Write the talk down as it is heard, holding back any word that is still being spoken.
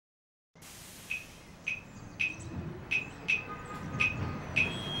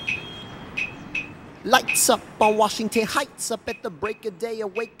Lights up on Washington Heights, up at the break of day. I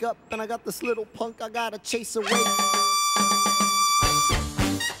wake up and I got this little punk I gotta chase away.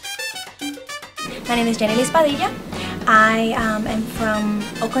 My name is Genny Lis Padilla. I am from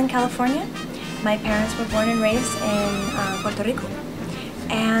Oakland, California. My parents were born and raised in Puerto Rico.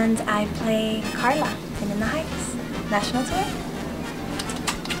 And I play Carla in the Heights national tour.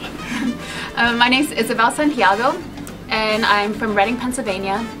 My name is Isabel Santiago, and I'm from Reading,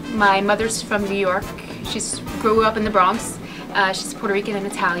 Pennsylvania. My mother's from New York. She grew up in the Bronx. She's Puerto Rican and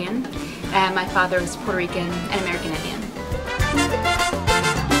Italian. And my father is Puerto Rican and American Indian.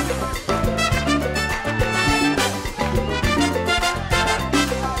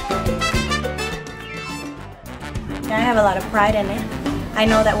 I have a lot of pride in it. I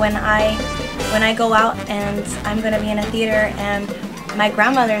know that when I go out and I'm going to be in a theater and my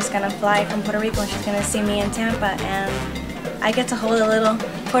grandmother is going to fly from Puerto Rico and she's going to see me in Tampa, and I get to hold a little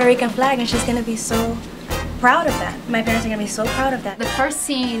Puerto Rican flag and she's going to be so proud of that. My parents are going to be so proud of that. The first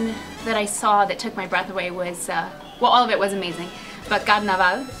scene that I saw that took my breath away was, well, all of it was amazing, but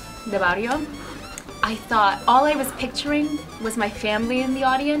Carnaval de Barrio. I thought all I was picturing was my family in the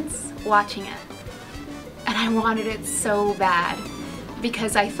audience watching it. And I wanted it so bad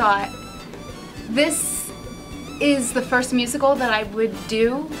because I thought this is the first musical that I would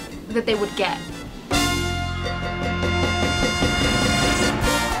do that they would get.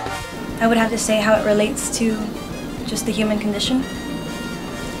 I would have to say how it relates to just the human condition.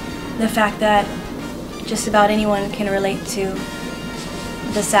 The fact that just about anyone can relate to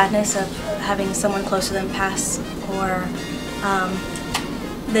the sadness of having someone close to them pass, or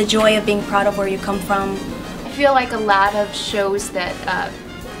the joy of being proud of where you come from. I feel like a lot of shows that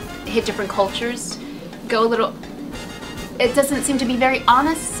hit different cultures go a little, it doesn't seem to be very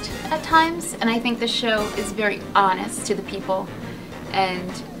honest at times, and I think the show is very honest to the people, and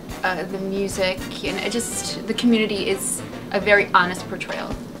the music, and it just, the community is a very honest portrayal.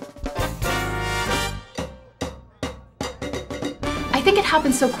 I think it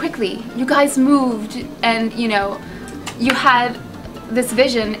happened so quickly. You guys moved and, you know, you had this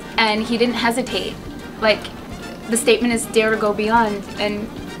vision and he didn't hesitate. Like, the statement is dare to go beyond, and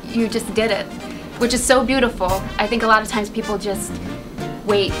you just did it, which is so beautiful. I think a lot of times people just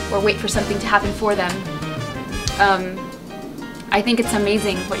wait for something to happen for them. I think it's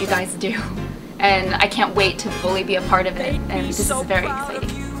amazing what you guys do, and I can't wait to fully be a part of it, and this is very exciting.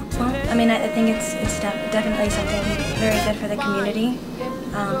 Well, I mean, I think it's definitely something very good for the community,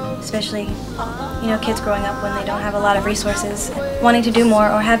 especially, you know, kids growing up when they don't have a lot of resources, wanting to do more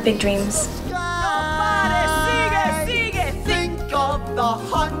or have big dreams.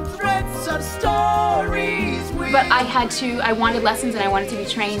 But I wanted lessons and I wanted to be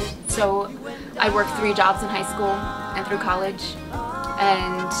trained, so I worked 3 jobs in high school and through college,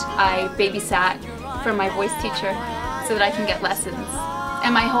 and I babysat for my voice teacher so that I can get lessons.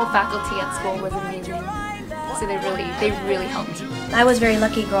 And my whole faculty at school was amazing, so they really helped me. I was very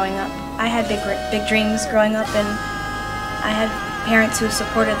lucky growing up. I had big dreams growing up, and I had parents who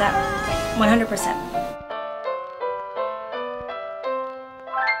supported that 100%.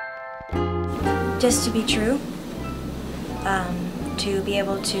 Just to be true, to be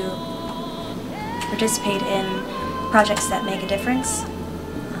able to participate in projects that make a difference,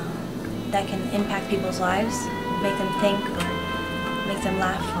 that can impact people's lives, make them think or make them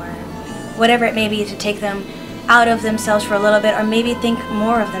laugh, or whatever it may be, to take them out of themselves for a little bit, or maybe think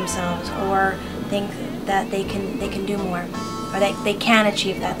more of themselves, or think that they can do more, or that they can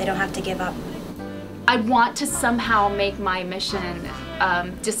achieve that, they don't have to give up. I want to somehow make my mission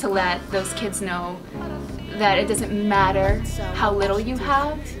just to let those kids know that it doesn't matter how little you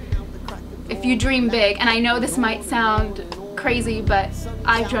have. If you dream big, and I know this might sound crazy, but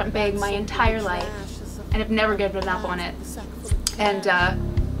I've dreamt big my entire life and have never given up on it. And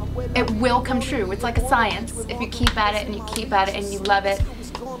it will come true. It's like a science. If you keep at it and you keep at it and you love it,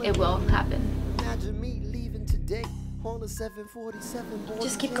 it will happen.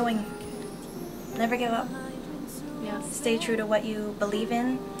 Just keep going. Never give up. Yes. Stay true to what you believe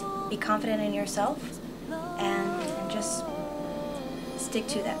in. Be confident in yourself, and just stick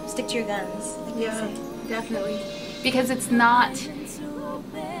to that. Stick to your guns, like they say. Definitely. Because it's not.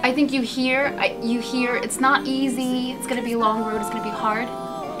 I think you hear it's not easy. It's going to be a long road. It's going to be hard,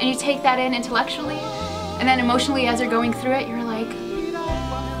 and you take that in intellectually, and then emotionally as you're going through it, you're like.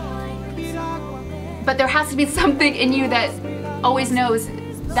 But there has to be something in you that always knows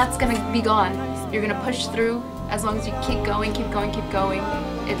that's going to be gone. You're going to push through as long as you keep going, keep going, keep going.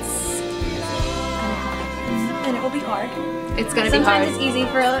 It's gonna happen. And it will be hard. It's going to be hard. Sometimes it's easy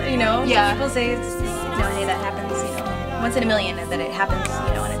for, you know, yeah. Some people say it's, you know, hey, that happens, you know, once in a million, that it happens,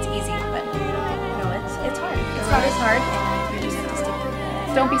 you know, and it's easy, but, you know, hard is hard, and you just have to stick with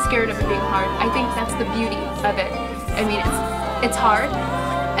it. Don't be scared of it being hard. I think that's the beauty of it. I mean, it's hard,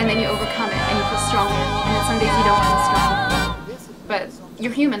 and then you overcome it, and you feel stronger. And then some days you don't feel strong, but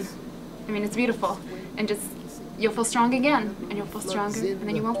you're human. I mean, it's beautiful, and just you'll feel strong again, and you'll feel stronger, and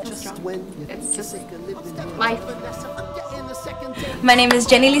then you won't feel strong. It's just life. My name is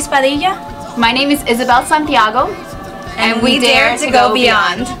Genny Lis Padilla. My name is Isabel Santiago, and we dare to go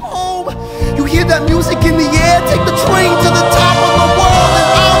beyond. You hear that music in the air, take the train to the top.